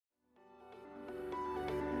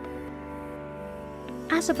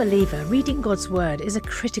As a believer, reading God's Word is a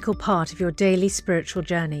critical part of your daily spiritual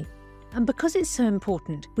journey. And because it's so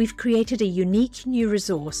important, we've created a unique new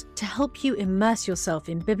resource to help you immerse yourself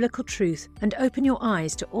in biblical truth and open your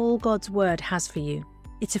eyes to all God's Word has for you.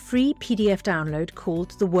 It's a free PDF download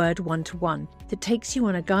called The Word 1-to-1 that takes you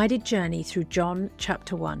on a guided journey through John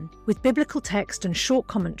chapter 1. With biblical text and short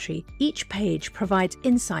commentary, each page provides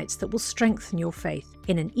insights that will strengthen your faith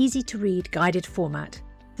in an easy-to-read guided format.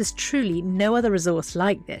 There's truly no other resource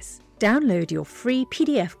like this. Download your free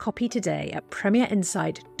PDF copy today at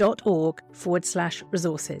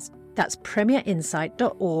premierinsight.org/resources. That's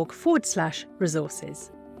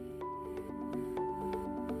premierinsight.org/resources.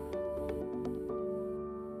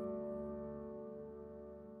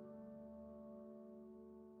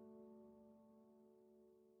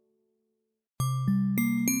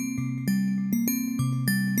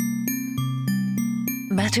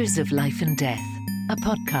 Matters of Life and Death, a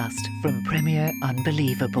podcast from Premier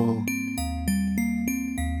Unbelievable.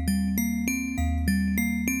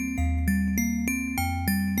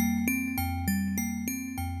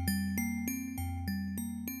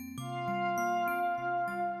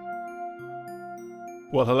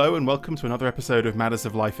 Well, hello and welcome to another episode of Matters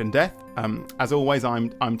of Life and Death. As always,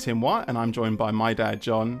 I'm Tim Watt and I'm joined by my dad,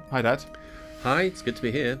 John. Hi, Dad. Hi, it's good to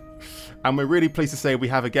be here. And we're really pleased to say we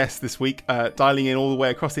have a guest this week, dialing in all the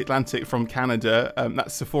way across the Atlantic from Canada.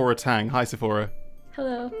 That's Sephora Tang. Hi, Sephora.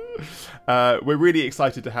 Hello. We're really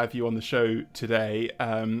excited to have you on the show today.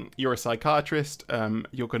 You're a psychiatrist.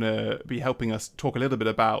 You're going to be helping us talk a little bit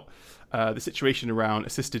about the situation around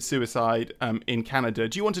assisted suicide in Canada.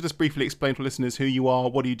 Do you want to just briefly explain to listeners who you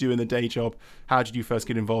are, what do you do in the day job? How did you first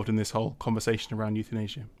get involved in this whole conversation around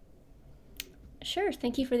euthanasia? Sure.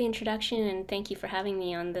 Thank you for the introduction and thank you for having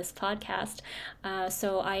me on this podcast.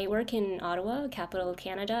 So I work in Ottawa, capital of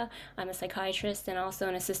Canada. I'm a psychiatrist and also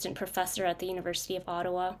an assistant professor at the University of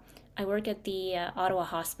Ottawa. I work at the Ottawa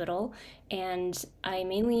Hospital and I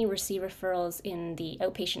mainly receive referrals in the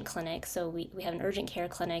outpatient clinic. So we have an urgent care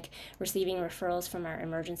clinic receiving referrals from our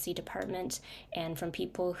emergency department and from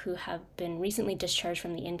people who have been recently discharged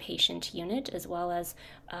from the inpatient unit, as well as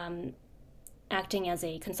acting as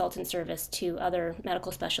a consultant service to other medical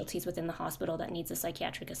specialties within the hospital that needs a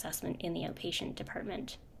psychiatric assessment in the outpatient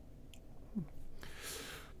department.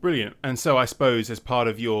 Brilliant. And so I suppose as part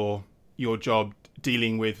of your job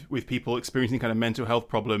dealing with people experiencing kind of mental health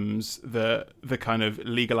problems, the kind of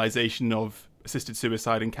legalization of assisted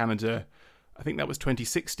suicide in Canada, I think that was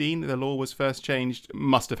 2016, the law was first changed,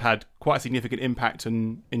 must have had quite a significant impact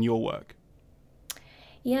in your work.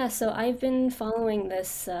 Yeah, so I've been following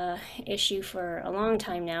this issue for a long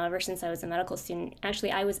time now, ever since I was a medical student.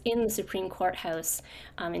 Actually, I was in the Supreme Court House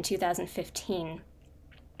in 2015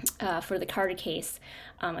 for the Carter case.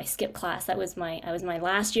 I skipped class. I was my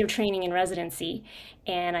last year of training in residency,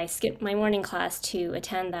 and I skipped my morning class to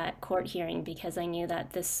attend that court hearing because I knew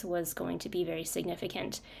that this was going to be very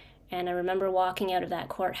significant. And I remember walking out of that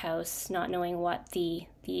courthouse not knowing what the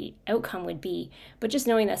outcome would be, but just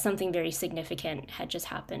knowing that something very significant had just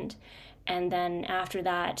happened. And then after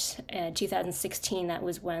that, 2016, that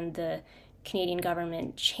was when the Canadian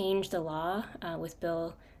government changed the law with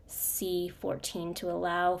Bill C-14 to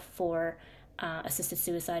allow for assisted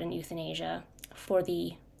suicide and euthanasia for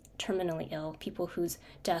the terminally ill, people whose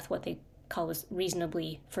death, what they call, was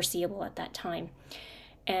reasonably foreseeable at that time.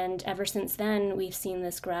 And ever since then, we've seen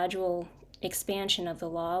this gradual expansion of the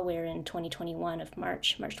law where in 2021,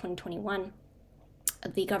 March 2021,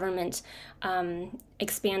 the government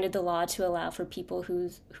expanded the law to allow for people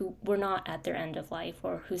who were not at their end of life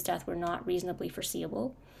or whose death were not reasonably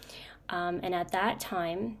foreseeable. And at that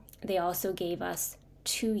time, they also gave us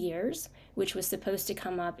 2 years, which was supposed to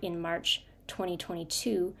come up in March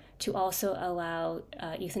 2022, to also allow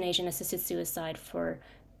euthanasia and assisted suicide for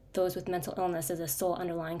those with mental illness as a sole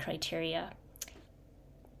underlying criteria.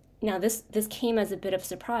 Now, this came as a bit of a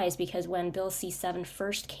surprise because when Bill C-7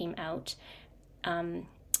 first came out,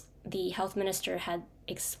 the health minister had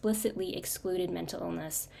explicitly excluded mental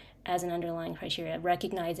illness as an underlying criteria,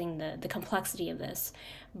 recognizing the complexity of this.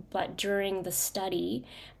 But during the study,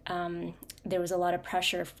 there was a lot of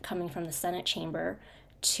pressure coming from the Senate chamber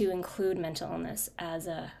to include mental illness as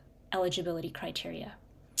a eligibility criteria.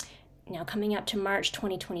 Now, coming up to March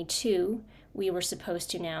 2022, we were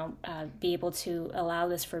supposed to now be able to allow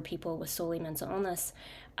this for people with solely mental illness.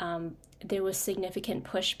 There was significant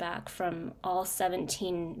pushback from all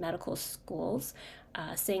 17 medical schools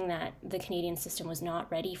saying that the Canadian system was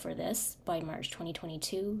not ready for this by March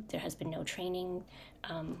 2022. There has been no training.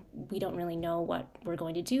 We don't really know what we're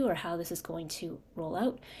going to do or how this is going to roll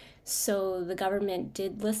out. So the government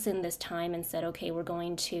did listen this time and said, okay, we're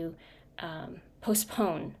going to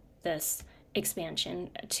postpone this expansion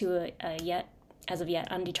to a as of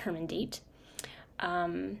yet undetermined date.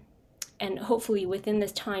 And hopefully within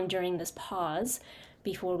this time during this pause,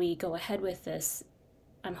 before we go ahead with this,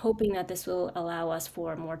 I'm hoping that this will allow us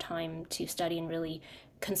for more time to study and really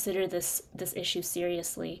consider this issue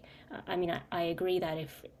seriously. I agree that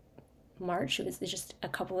if March is just a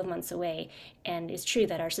couple of months away, and it's true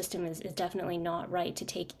that our system is definitely not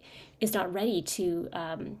is not ready to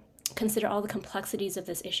consider all the complexities of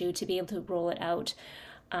this issue to be able to roll it out.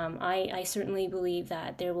 I certainly believe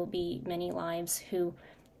that there will be many lives who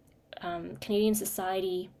Canadian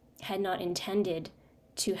society had not intended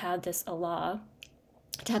to have this law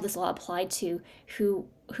applied to, who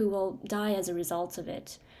will die as a result of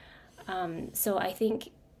it. So I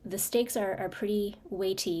think the stakes are pretty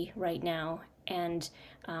weighty right now, and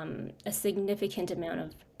a significant amount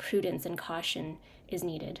of prudence and caution is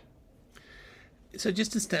needed. So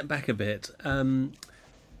just to step back a bit,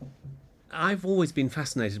 I've always been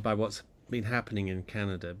fascinated by what's been happening in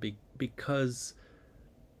Canada because,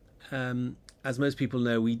 as most people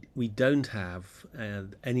know, we don't have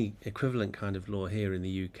any equivalent kind of law here in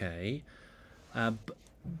the UK,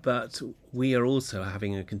 but we are also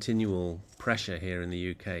having a continual pressure here in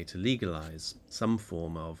the UK to legalise some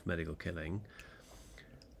form of medical killing.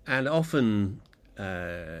 And often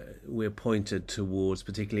we're pointed towards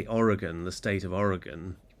particularly Oregon, the state of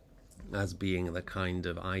Oregon, as being the kind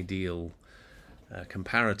of ideal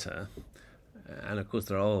comparator. And of course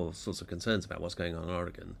there are all sorts of concerns about what's going on in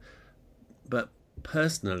Oregon. But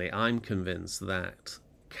personally, I'm convinced that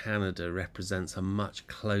Canada represents a much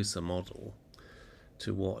closer model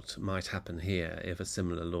to what might happen here if a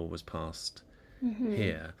similar law was passed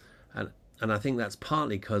here. And I think that's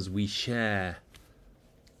partly because we share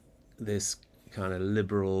this kind of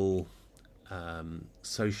liberal,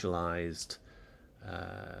 socialized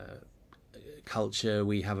culture.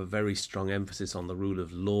 We have a very strong emphasis on the rule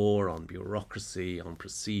of law, on bureaucracy, on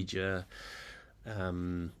procedure.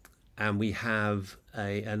 And we have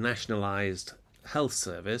a nationalized health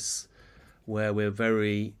service where we're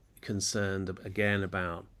very concerned, again,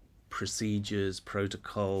 about procedures,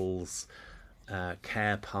 protocols,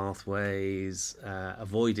 care pathways,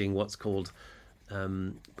 avoiding what's called,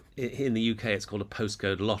 in the UK, it's called a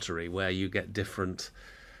postcode lottery, where you get different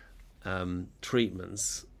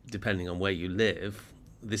treatments depending on where you live.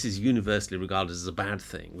 This is universally regarded as a bad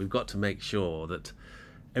thing. We've got to make sure that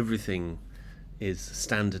everything is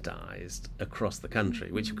standardized across the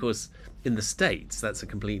country, which of course in the States that's a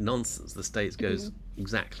complete nonsense. The States goes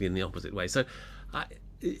exactly in the opposite way. So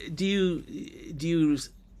do you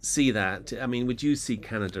see that? I mean, would you see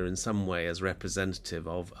Canada in some way as representative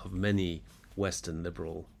of many Western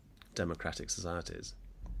liberal democratic societies?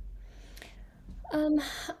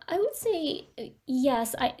 I would say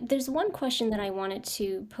yes. There's one question that I wanted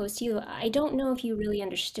to pose to you. I don't know if you really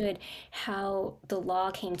understood how the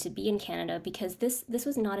law came to be in Canada, because this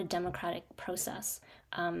was not a democratic process.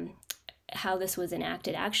 How this was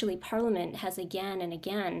enacted. Actually, Parliament has again and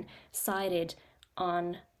again sided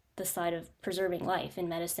on the side of preserving life in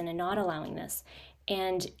medicine and not allowing this.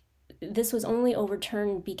 And this was only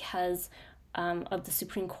overturned because of the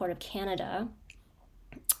Supreme Court of Canada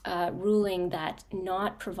ruling that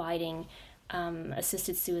not providing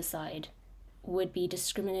assisted suicide would be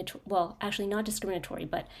discriminatory. Well, actually not discriminatory,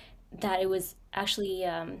 but that it was actually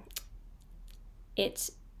it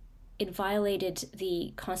violated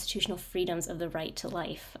the constitutional freedoms of the right to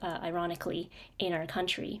life, ironically, in our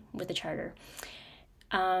country with the charter.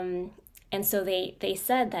 And so they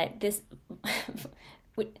said that this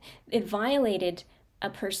it violated a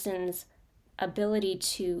person's ability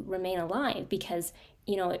to remain alive, because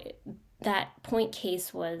that point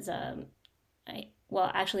case was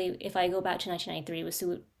actually, if I go back to 1993, it was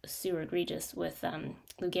super egregious with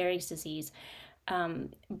Lou Gehrig's disease.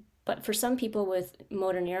 But for some people with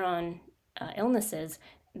motor neuron illnesses,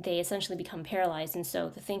 they essentially become paralyzed. And so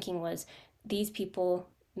the thinking was these people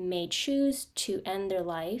may choose to end their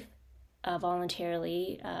life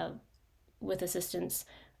voluntarily with assistance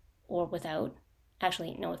or without.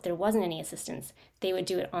 Actually, no, if there wasn't any assistance, they would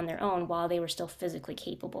do it on their own while they were still physically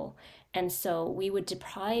capable. And so we would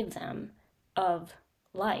deprive them of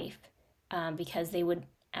life because they would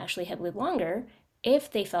actually have lived longer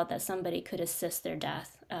if they felt that somebody could assist their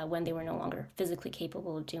death when they were no longer physically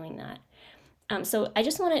capable of doing that. So I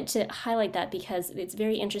just wanted to highlight that because it's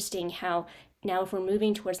very interesting how now if we're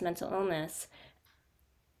moving towards mental illness,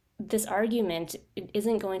 this argument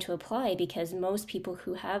isn't going to apply because most people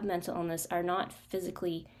who have mental illness are not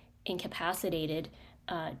physically incapacitated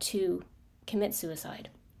to commit suicide.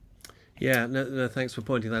 Yeah, no, thanks for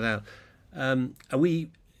pointing that out.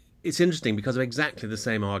 it's interesting because of exactly the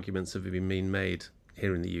same arguments have been made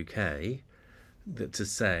here in the UK, that to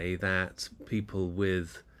say that people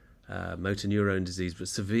with motor neurone disease, with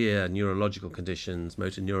severe neurological conditions,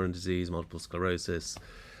 motor neuron disease, multiple sclerosis,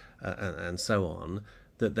 and so on,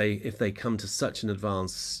 that if they come to such an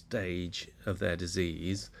advanced stage of their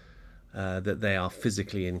disease, that they are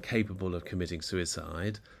physically incapable of committing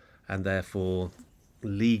suicide, and therefore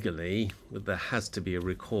legally there has to be a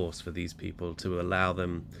recourse for these people to allow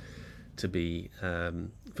them to be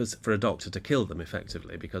for a doctor to kill them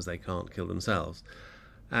effectively, because they can't kill themselves.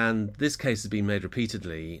 And this case has been made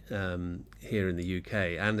repeatedly here in the UK,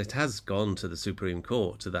 and it has gone to the Supreme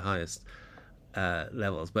Court, to the highest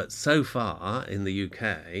levels. But so far in the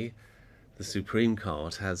UK, the Supreme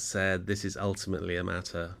Court has said this is ultimately a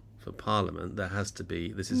matter for Parliament. There has to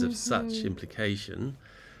be, this is of such implication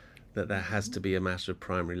that there has to be a matter of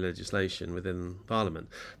primary legislation within Parliament.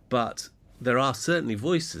 But there are certainly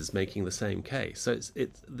voices making the same case. So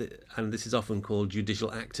and this is often called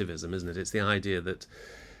judicial activism, isn't it? It's the idea that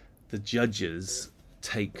the judges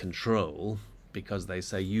take control because they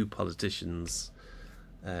say, you politicians,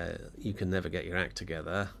 you can never get your act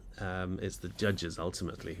together. It's the judges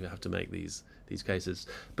ultimately who have to make these cases.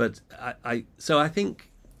 But I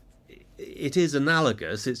think it is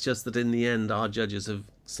analogous. It's just that in the end, our judges have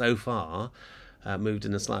so far moved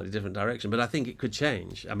in a slightly different direction. But I think it could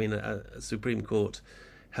change. I mean, a Supreme Court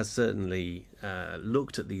has certainly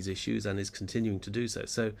looked at these issues and is continuing to do so.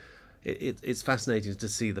 So it's fascinating to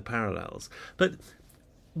see the parallels. But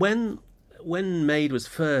when MAID was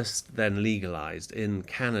first then legalized in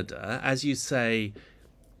Canada, as you say,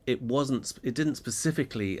 it didn't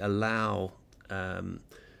specifically allow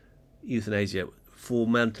euthanasia for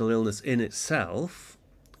mental illness in itself.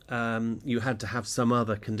 You had to have some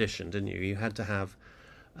other condition, didn't you? You had to have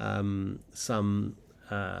some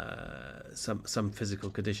physical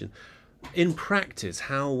condition. In practice,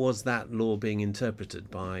 how was that law being interpreted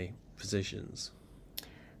by physicians?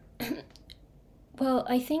 Well,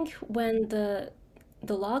 I think when the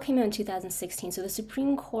law came out in 2016, so the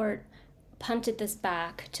Supreme Court punted this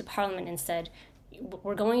back to Parliament and said,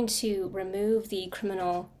 we're going to remove the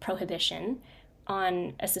criminal prohibition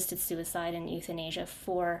on assisted suicide and euthanasia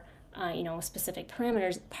for specific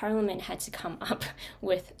parameters. Parliament had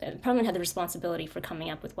the responsibility for coming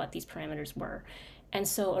up with what these parameters were. And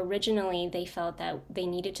so originally they felt that they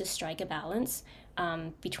needed to strike a balance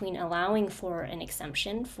between allowing for an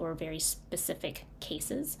exemption for very specific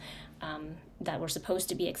cases that were supposed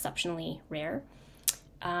to be exceptionally rare,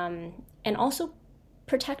 and also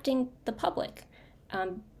protecting the public.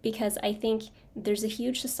 Because I think there's a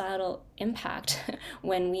huge societal impact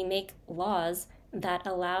when we make laws that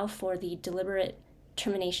allow for the deliberate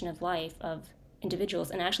termination of life of individuals,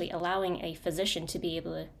 and actually allowing a physician to be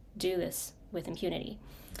able to do this with impunity.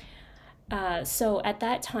 So at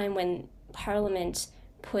that time, when Parliament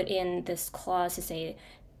put in this clause to say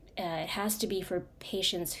it has to be for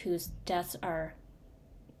patients whose deaths are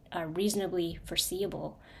reasonably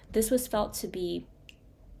foreseeable, this was felt to be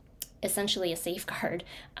essentially a safeguard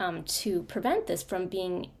to prevent this from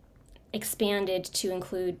being expanded to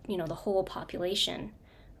include, the whole population,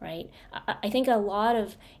 right? I think a lot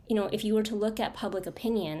of, if you were to look at public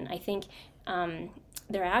opinion, I think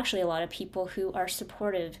there are actually a lot of people who are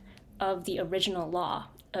supportive of the original law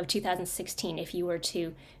of 2016, if you were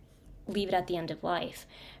to leave it at the end of life.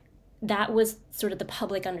 That was sort of the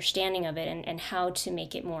public understanding of it, and how to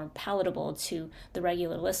make it more palatable to the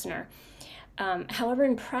regular listener. However,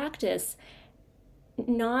 in practice,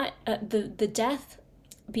 not the death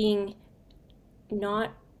being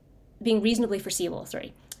reasonably foreseeable,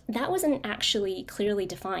 that wasn't actually clearly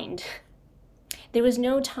defined. There was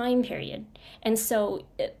no time period. And so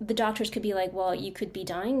the doctors could be like, well, you could be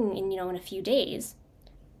dying in a few days,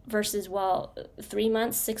 versus, well, 3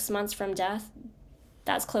 months, 6 months from death,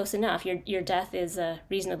 that's close enough. Your death is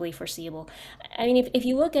reasonably foreseeable. I mean, if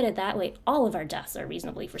you look at it that way, all of our deaths are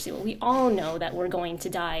reasonably foreseeable. We all know that we're going to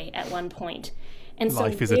die at one point. And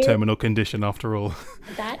life is a terminal condition after all.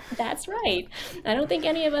 That's right. I don't think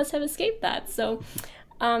any of us have escaped that. So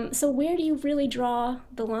where do you really draw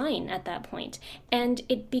the line at that point? And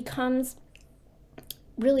it becomes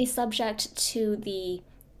really subject to the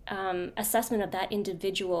assessment of that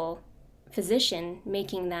individual physician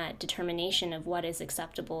making that determination of what is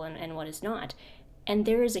acceptable and what is not. And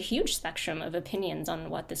there is a huge spectrum of opinions on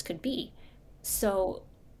what this could be. So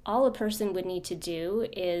all a person would need to do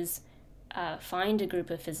is find a group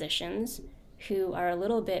of physicians who are a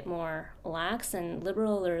little bit more lax and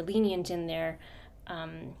liberal or lenient in their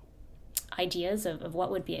ideas of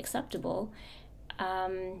what would be acceptable,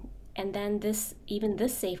 And then even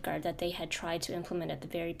this safeguard that they had tried to implement at the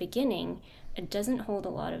very beginning, it doesn't hold a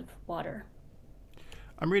lot of water.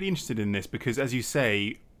 I'm really interested in this because, as you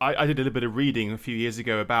say, I did a little bit of reading a few years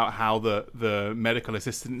ago about how the medical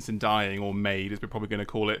assistance in dying, or MAID as we're probably going to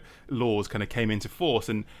call it, laws kind of came into force.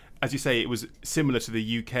 And as you say, it was similar to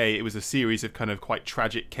the UK. It was a series of kind of quite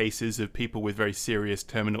tragic cases of people with very serious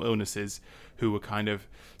terminal illnesses who were kind of,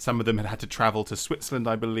 some of them had to travel to Switzerland,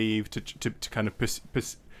 I believe, to kind of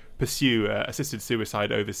pursue assisted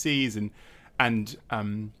suicide overseas. And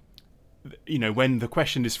you know, when the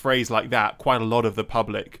question is phrased like that, quite a lot of the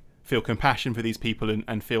public feel compassion for these people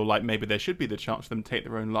and feel like maybe there should be the chance for them to take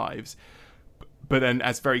their own lives. But then,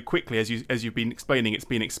 as very quickly as you've been explaining, it's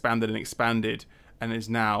been expanded, and is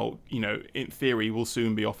now, you know, in theory, will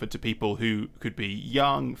soon be offered to people who could be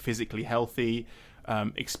young, physically healthy,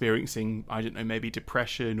 experiencing, I don't know, maybe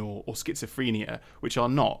depression or schizophrenia, which are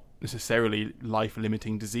not necessarily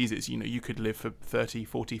life-limiting diseases. You know, you could live for 30,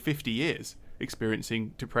 40, 50 years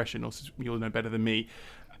experiencing depression, or you'll know better than me.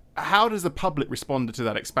 How does the public respond to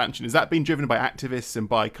that expansion? Is that being driven by activists and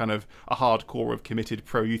by kind of a hardcore of committed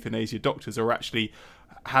pro-euthanasia doctors, or actually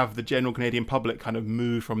have the general Canadian public kind of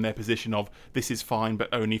moved from their position of this is fine but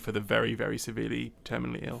only for the very, very severely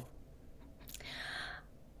terminally ill?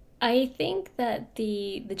 I think that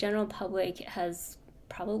the general public has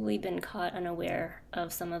probably been caught unaware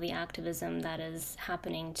of some of the activism that is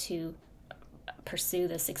happening to pursue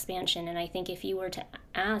this expansion. And I think if you were to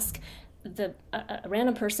ask a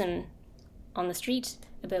random person on the street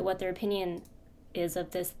about what their opinion is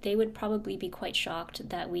of this, they would probably be quite shocked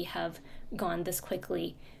that we have gone this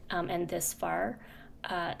quickly and this far,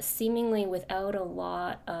 seemingly without a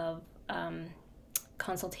lot of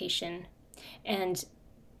consultation. And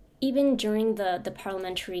even during the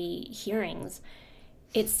parliamentary hearings,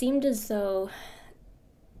 it seemed as though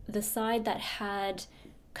the side that had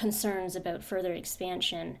concerns about further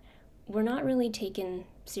expansion were not really taken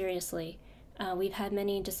seriously. We've had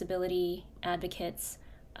many disability advocates,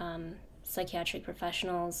 psychiatric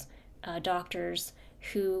professionals, doctors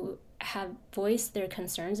who have voiced their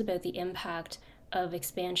concerns about the impact of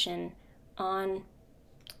expansion on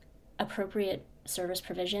appropriate service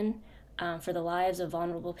provision for the lives of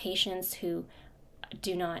vulnerable patients who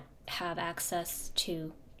do not have access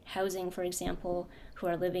to housing, for example, who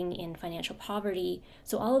are living in financial poverty.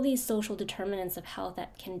 So all of these social determinants of health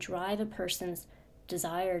that can drive a person's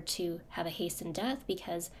desire to have a hastened death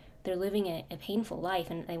because they're living a painful life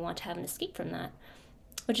and they want to have an escape from that,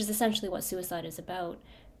 which is essentially what suicide is about.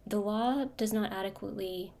 The law does not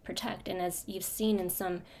adequately protect. And as you've seen in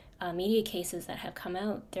some media cases that have come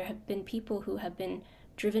out, there have been people who have been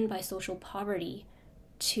driven by social poverty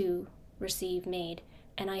to receive MAID.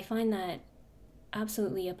 And I find that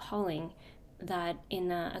absolutely appalling that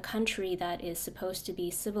in a country that is supposed to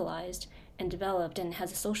be civilized and developed and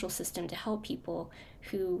has a social system to help people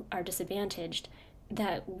who are disadvantaged,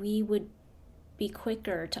 that we would be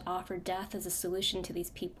quicker to offer death as a solution to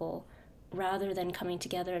these people rather than coming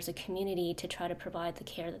together as a community to try to provide the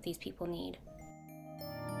care that these people need.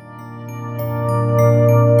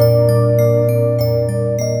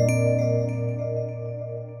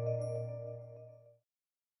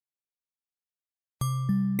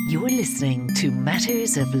 You're listening to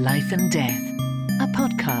Matters of Life and Death, a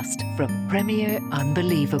podcast from Premier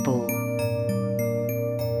Unbelievable.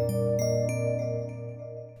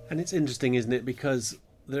 And it's interesting, isn't it? Because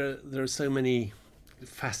there are so many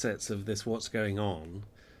facets of this, what's going on.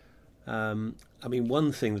 I mean,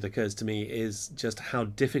 one thing that occurs to me is just how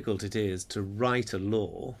difficult it is to write a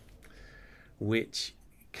law which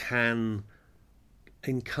can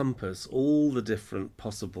encompass all the different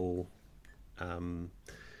possible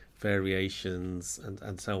variations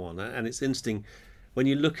and so on. And it's interesting when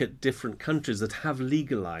you look at different countries that have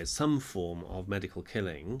legalized some form of medical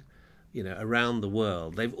killing, you know, around the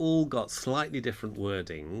world. They've all got slightly different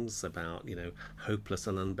wordings about, you know, hopeless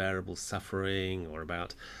and unbearable suffering, or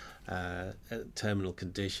about a terminal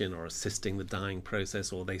condition, or assisting the dying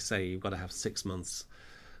process, or they say you've got to have 6 months,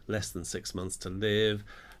 less than 6 months to live.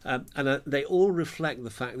 And they all reflect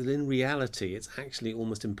the fact that in reality it's actually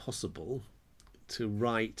almost impossible to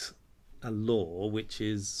write a law which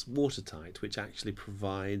is watertight, which actually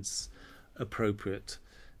provides appropriate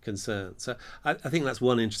concern. So I think that's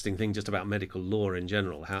one interesting thing just about medical law in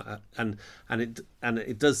general. How and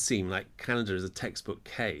it does seem like Canada is a textbook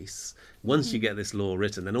case. Once you get this law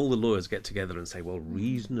written, then all the lawyers get together and say, well,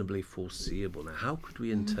 reasonably foreseeable. Now, how could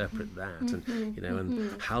we interpret that? And you know,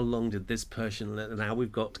 and how long did this person? Now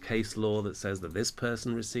we've got case law that says that this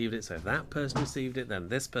person received it. So if that person received it, then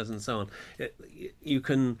this person, and so on.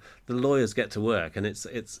 The lawyers get to work, and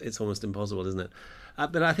it's almost impossible, isn't it?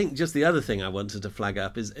 But I think just the other thing I wanted to flag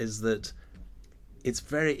up is that it's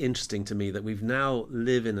very interesting to me that we've now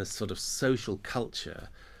live in a sort of social culture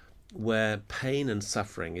where pain and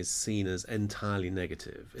suffering is seen as entirely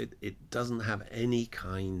negative. It doesn't have any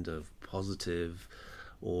kind of positive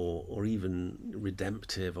or even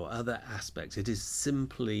redemptive or other aspects. It is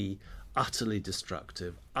simply utterly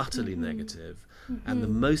destructive, utterly negative. And the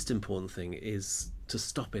most important thing is to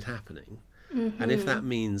stop it happening. And if that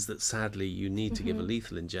means that sadly you need to give a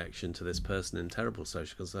lethal injection to this person in terrible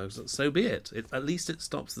social circumstances, so be it. At least it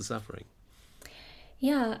stops the suffering.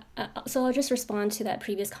 Yeah, so I'll just respond to that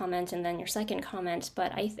previous comment and then your second comment.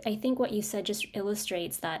 But I think what you said just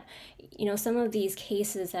illustrates that, some of these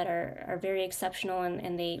cases that are very exceptional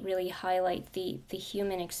and they really highlight the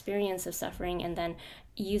human experience of suffering, and then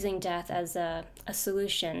using death as a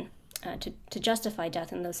solution to justify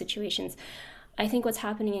death in those situations. I think what's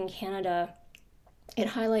happening in Canada, it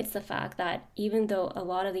highlights the fact that even though a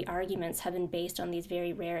lot of the arguments have been based on these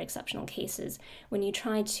very rare exceptional cases, when you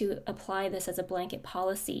try to apply this as a blanket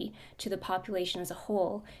policy to the population as a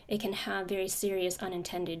whole, it can have very serious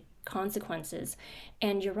unintended consequences.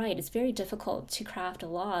 And you're right, it's very difficult to craft a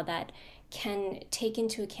law that can take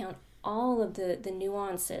into account all of the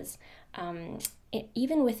nuances.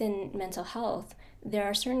 Even within mental health, there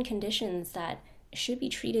are certain conditions that should be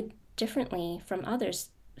treated differently from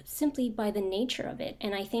others simply by the nature of it.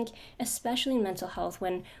 And I think especially in mental health,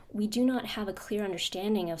 when we do not have a clear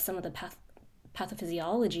understanding of some of the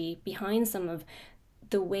pathophysiology behind some of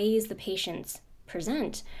the ways the patients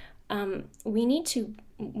present, we need to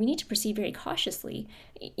proceed very cautiously.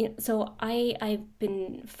 So I've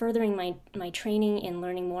been furthering my training in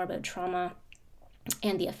learning more about trauma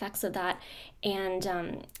and the effects of that.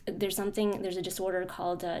 And there's a disorder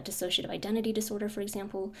called dissociative identity disorder, for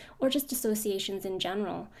example, or just dissociations in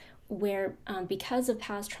general, where because of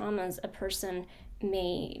past traumas, a person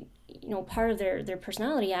may, part of their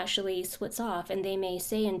personality actually splits off, and they may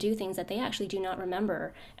say and do things that they actually do not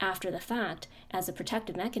remember after the fact as a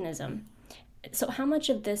protective mechanism. So how much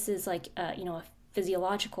of this is like, a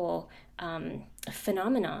physiological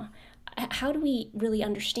phenomena? How do we really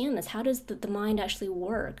understand this? How does the mind actually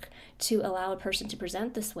work to allow a person to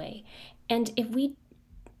present this way? And if we,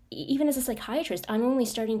 even as a psychiatrist, I'm only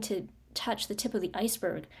starting to touch the tip of the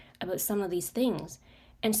iceberg about some of these things.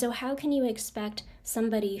 And so how can you expect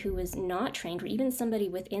somebody who is not trained, or even somebody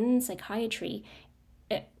within psychiatry,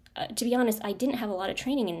 to be honest, I didn't have a lot of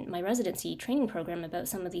training in my residency training program about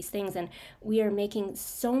some of these things, and we are making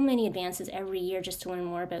so many advances every year just to learn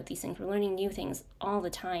more about these things. We're learning new things all the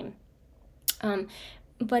time.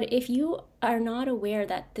 But if you are not aware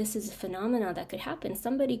that this is a phenomena that could happen,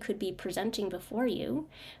 somebody could be presenting before you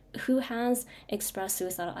who has expressed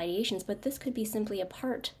suicidal ideations, but this could be simply a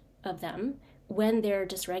part of them when they're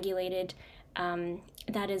dysregulated,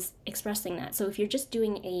 that is expressing that. So if you're just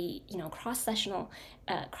doing a cross-sectional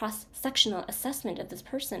assessment of this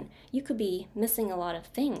person, you could be missing a lot of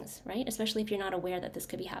things, right? Especially if you're not aware that this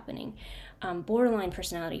could be happening. Borderline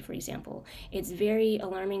personality, for example, it's very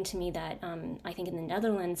alarming to me that I think in the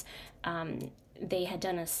Netherlands, they had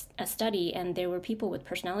done a study, and there were people with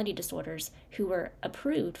personality disorders who were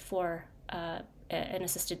approved for an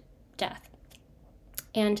assisted death.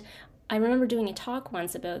 And I remember doing a talk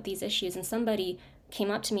once about these issues, and somebody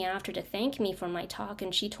came up to me after to thank me for my talk,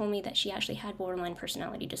 and she told me that she actually had borderline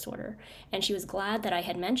personality disorder. And she was glad that I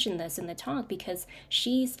had mentioned this in the talk, because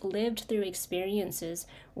she's lived through experiences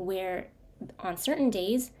where on certain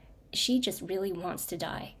days she just really wants to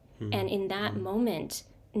die. And in that moment,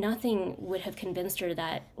 nothing would have convinced her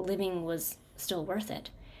that living was still worth it.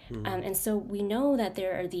 And so we know that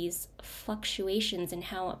there are these fluctuations in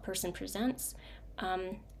how a person presents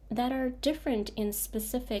that are different in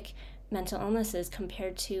specific mental illnesses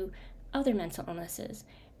compared to other mental illnesses.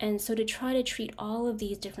 And so to try to treat all of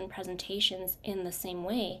these different presentations in the same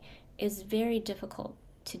way is very difficult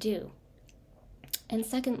to do. And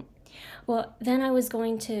second, well, then I was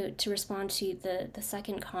going to respond to the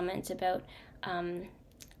second comment about,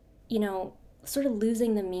 sort of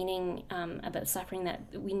losing the meaning about suffering, that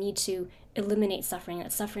we need to eliminate suffering,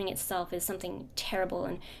 that suffering itself is something terrible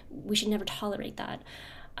and we should never tolerate that.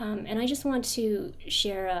 And I just want to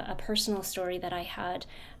share a personal story that I had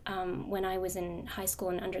when I was in high school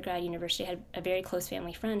and undergrad university. I had a very close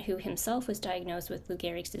family friend who himself was diagnosed with Lou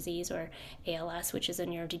Gehrig's disease, or ALS, which is a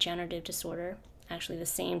neurodegenerative disorder, actually the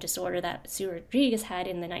same disorder that Sue Rodriguez had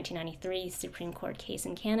in the 1993 Supreme Court case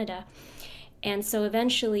in Canada. And so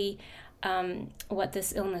eventually what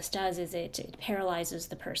this illness does is it paralyzes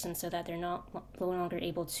the person so that they're no longer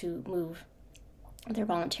able to move their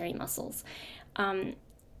voluntary muscles.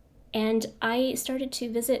 And I started to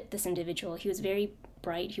visit this individual. He was very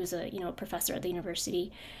bright. He was a professor at the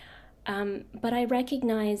university. But I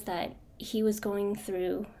recognized that he was going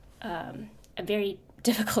through a very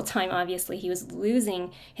difficult time. Obviously, he was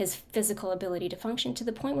losing his physical ability to function to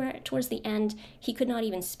the point where towards the end he could not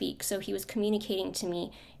even speak. So he was communicating to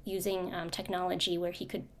me using technology where he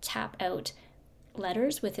could tap out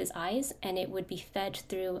letters with his eyes, and it would be fed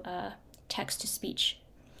through text to speech.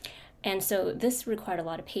 And so this required a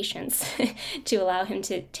lot of patience to allow him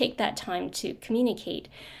to take that time to communicate.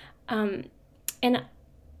 And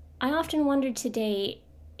I often wondered today,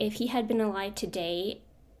 if he had been alive today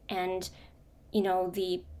and,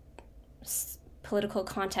 the political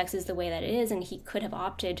context is the way that it is, and he could have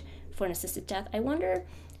opted for an assisted death, I wonder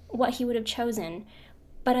what he would have chosen.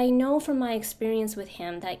 But I know from my experience with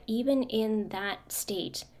him that even in that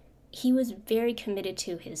state, he was very committed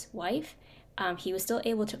to his wife. He was still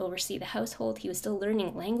able to oversee the household. He was still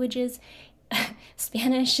learning languages,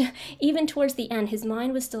 Spanish. Even towards the end, his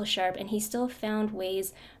mind was still sharp, and he still found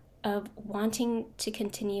ways of wanting to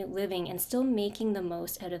continue living and still making the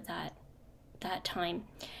most out of that time.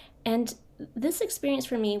 And this experience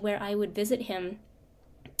for me, where I would visit him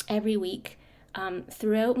every week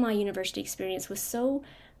throughout my university experience, was so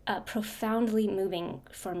profoundly moving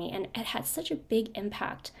for me, and it had such a big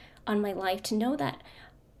impact on my life to know that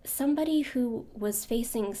somebody who was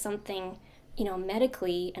facing something,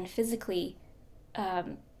 medically and physically,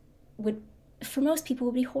 would, for most people,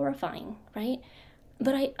 would be horrifying, right?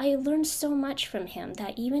 But I learned so much from him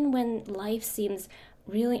that even when life seems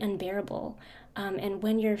really unbearable, and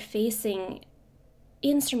when you're facing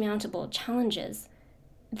insurmountable challenges,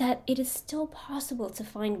 that it is still possible to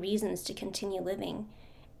find reasons to continue living.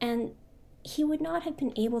 And he would not have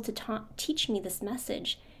been able to teach me this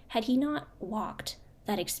message had he not walked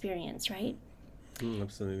that experience, right?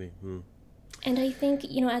 Absolutely. And I think,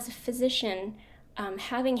 as a physician,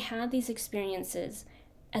 having had these experiences,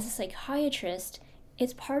 as a psychiatrist,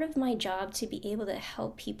 it's part of my job to be able to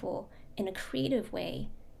help people in a creative way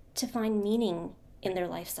to find meaning in their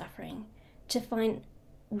life suffering, to find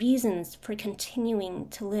reasons for continuing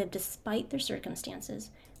to live despite their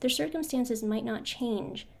circumstances. Their circumstances might not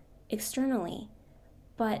change externally,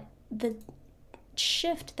 but the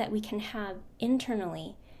shift that we can have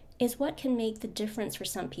internally is what can make the difference for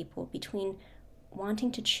some people between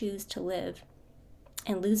wanting to choose to live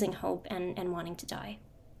and losing hope and wanting to die.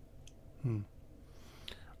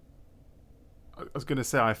 I was going to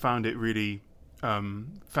say, I found it really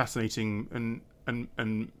fascinating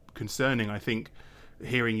and concerning. I think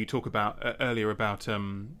hearing you talk about earlier about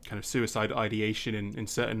kind of suicide ideation in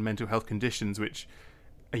certain mental health conditions, which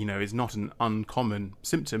is not an uncommon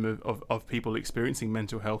symptom of people experiencing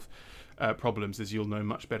mental health problems, as you'll know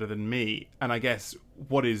much better than me. And I guess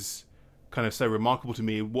what is kind of so remarkable to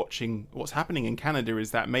me watching what's happening in Canada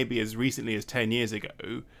is that maybe as recently as 10 years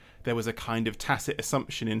ago, there was a kind of tacit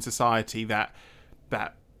assumption in society that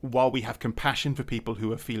while we have compassion for people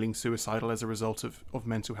who are feeling suicidal as a result of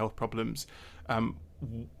mental health problems,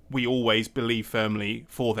 we always believe firmly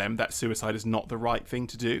for them that suicide is not the right thing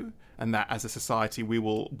to do, and that as a society we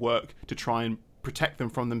will work to try and protect them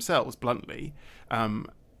from themselves, bluntly. And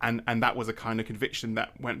that was a kind of conviction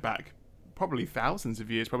that went back probably thousands of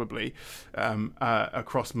years,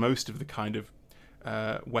 across most of the kind of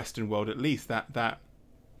Western world, at least, that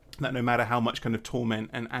no matter how much kind of torment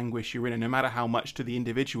and anguish you're in, and no matter how much to the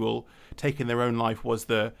individual taking their own life was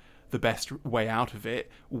the best way out of it,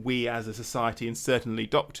 we as a society, and certainly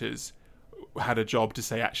doctors, had a job to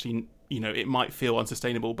say, actually, it might feel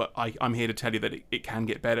unsustainable, but I'm here to tell you that it can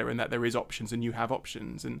get better, and that there is options, and you have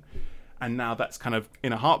options. And now that's kind of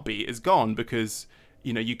in a heartbeat is gone, because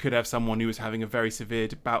you could have someone who is having a very severe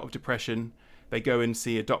bout of depression. They go and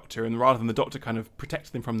see a doctor, and rather than the doctor kind of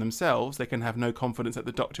protect them from themselves, they can have no confidence that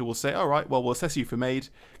the doctor will say, all right, well, we'll assess you for MAID,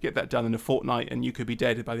 get that done in a fortnight, and you could be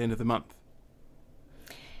dead by the end of the month.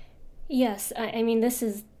 Yes, I mean, this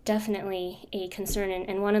is definitely a concern,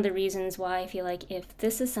 and one of the reasons why I feel like if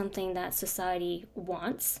this is something that society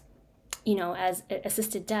wants, as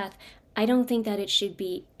assisted death, I don't think that it should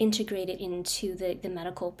be integrated into the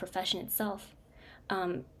medical profession itself.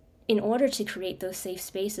 In order to create those safe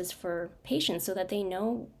spaces for patients so that they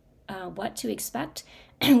know what to expect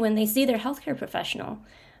when they see their healthcare professional,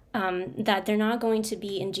 that they're not going to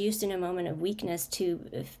be induced in a moment of weakness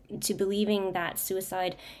to believing that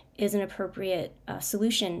suicide is an appropriate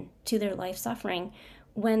solution to their life suffering,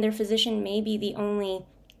 when their physician may be the only,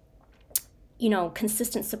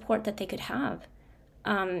 consistent support that they could have.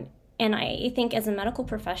 And I think as a medical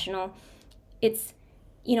professional, it's,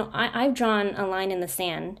 I've drawn a line in the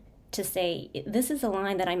sand to say, this is a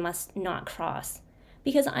line that I must not cross,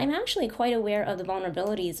 because I'm actually quite aware of the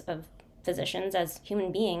vulnerabilities of physicians, as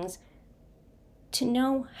human beings, to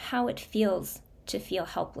know how it feels to feel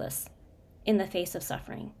helpless in the face of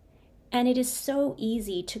suffering. And it is so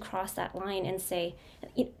easy to cross that line and say,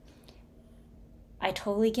 I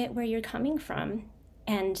totally get where you're coming from,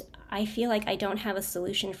 and I feel like I don't have a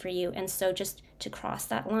solution for you. And so just to cross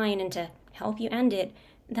that line and to help you end it,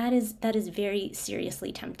 that is very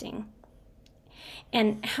seriously tempting.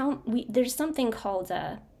 And there's something called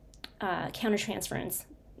countertransference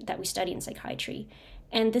that we study in psychiatry.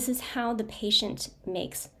 And this is how the patient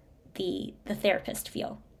makes the therapist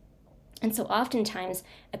feel. And so oftentimes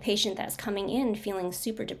a patient that's coming in feeling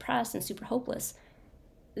super depressed and super hopeless,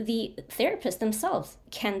 the therapists themselves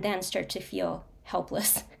can then start to feel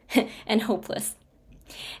helpless and hopeless.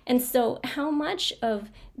 And so how much of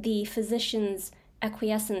the physician's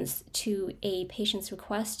acquiescence to a patient's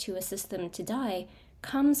request to assist them to die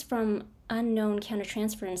comes from unknown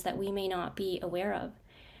countertransference that we may not be aware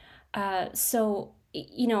of? So,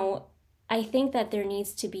 I think that there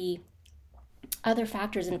needs to be other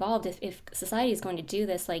factors involved. If society is going to do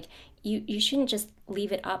this, like you shouldn't just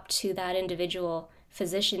leave it up to that individual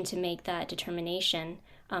physician to make that determination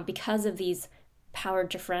because of these power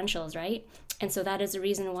differentials, right? And so that is the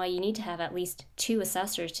reason why you need to have at least 2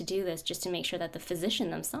 assessors to do this, just to make sure that the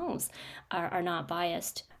physician themselves are not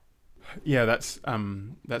biased. Yeah, that's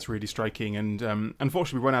really striking, and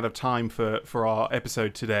unfortunately we run out of time for our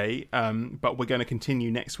episode today, but we're going to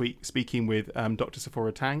continue next week speaking with Dr.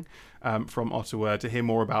 Sephora Tang from Ottawa to hear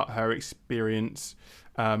more about her experience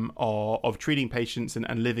of treating patients and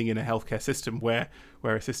living in a healthcare system where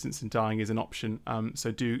assistance in dying is an option.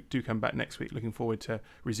 So do come back next week. Looking forward to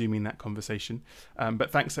resuming that conversation.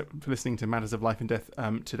 But thanks for listening to Matters of Life and Death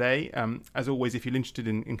today. As always, if you're interested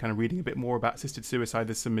in kind of reading a bit more about assisted suicide,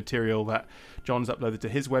 there's some material that John's uploaded to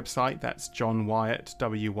his website. That's johnwyatt,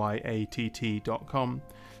 WYATT.com.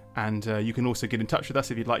 And you can also get in touch with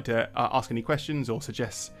us if you'd like to ask any questions or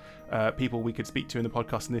suggest people we could speak to in the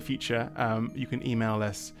podcast in the future. You can email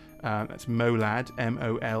us. That's molad,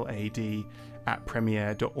 MOLAD,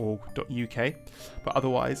 @premier.org.uk. But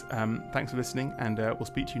otherwise, thanks for listening, and we'll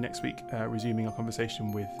speak to you next week, resuming our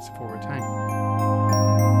conversation with Sephora Tang.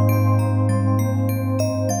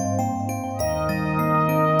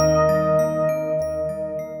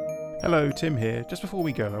 Hello, Tim here. Just before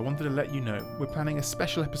we go, I wanted to let you know we're planning a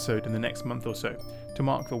special episode in the next month or so to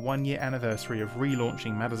mark the 1-year anniversary of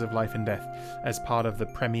relaunching Matters of Life and Death as part of the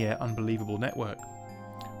Premier Unbelievable network.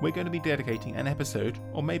 We're going to be dedicating an episode,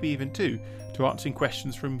 or maybe even 2, to answering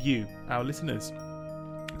questions from you, our listeners.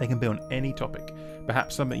 They can be on any topic,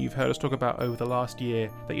 perhaps something you've heard us talk about over the last year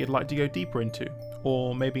that you'd like to go deeper into,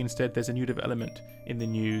 or maybe instead there's a new development in the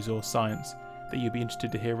news or science that you'd be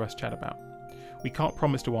interested to hear us chat about. We can't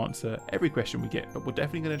promise to answer every question we get, but we're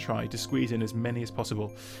definitely going to try to squeeze in as many as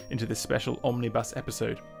possible into this special omnibus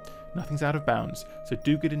episode. Nothing's out of bounds, so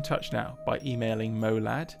do get in touch now by emailing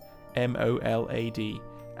molad, MOLAD,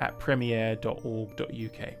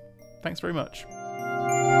 @premier.org.uk. Thanks very much.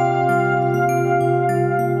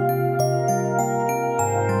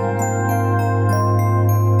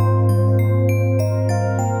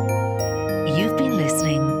 You've been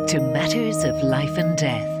listening to Matters of Life and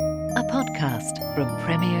Death, a podcast from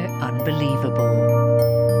Premier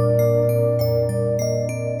Unbelievable.